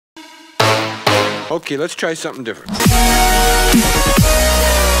Okay, let's try something different.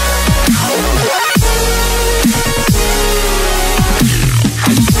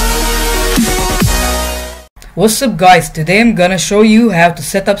 What's up guys, today I'm gonna show you how to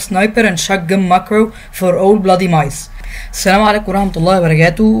set up sniper and shotgun macro for all bloody mice. السلام عليكم ورحمة الله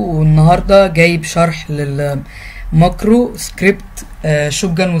وبركاته. والنهاردة جايب شرح للماكرو سكريبت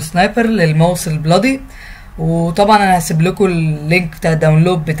شوتجن وسنايبر للماوس البلادي. وطبعا انا هسيب لكم اللينك بتاع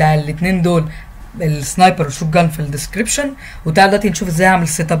الداونلود بتاع الاتنين دول، السنايبر والشوتجن، في الديسكريبشن. وتعالوا دلوقتي نشوف ازاي اعمل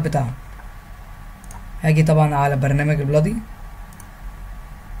السيت اب بتاعهم. هاجي طبعا على برنامج البلادي،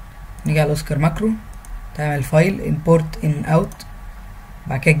 نيجي على اوسكار ماكرو، تعمل فايل امبورت ان اوت،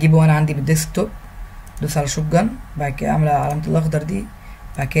 بعد كده تجيبه وانا عندي بالديسكتوب، دوس على شوتجن، بعد كده اعمل علامة الاخضر دي،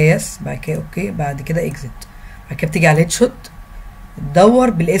 بعد كده يس، بعد كده اوكي، بعد كده اكزيت، بعد كده بتيجي على الهيد شوت، تدور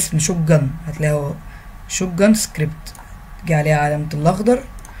بالاسم شوتجن، هتلاقي اهو شوتجن سكريبت، تيجي عليها علامة الاخضر،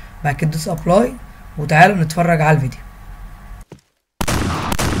 بعد كده تدوس ابلاي، وتعالوا نتفرج على الفيديو.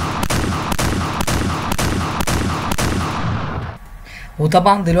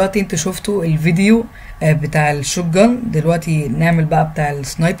 وطبعا دلوقتي انتوا شفتوا الفيديو بتاع الشوتجن. دلوقتي نعمل بقى بتاع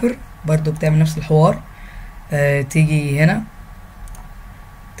السنايبر، برضو بتعمل نفس الحوار. تيجي هنا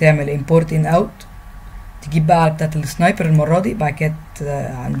تعمل import in out، تجيب بقى على بتاعت السنايبر المرة دي، بعد كده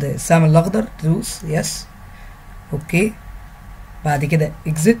عند السهم الاخضر تدوس يس اوكي، بعد كده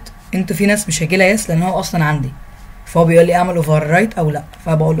اكزيت. انتوا في ناس مش هيجيلها يس لان هو اصلا عندي، فهو بيقول لي اعمل اوفر رايت او لا،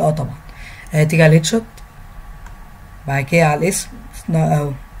 فبقول اه طبعا. تيجي على الهيد شوت، بعد كده على الاسم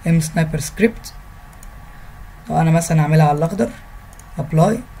اهو ام سنايبر سكريبت، وانا مثلا هعملها على الاخضر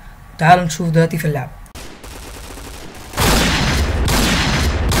ابلاي. تعالوا نشوف دلوقتي في اللعبة.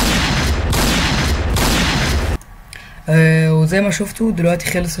 وزي ما شفتوا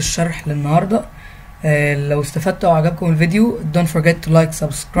دلوقتي خلص الشرح للنهاردة. لو استفدتوا او عجبكم الفيديو don't forget to like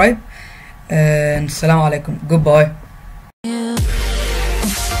subscribe. السلام عليكم، goodbye.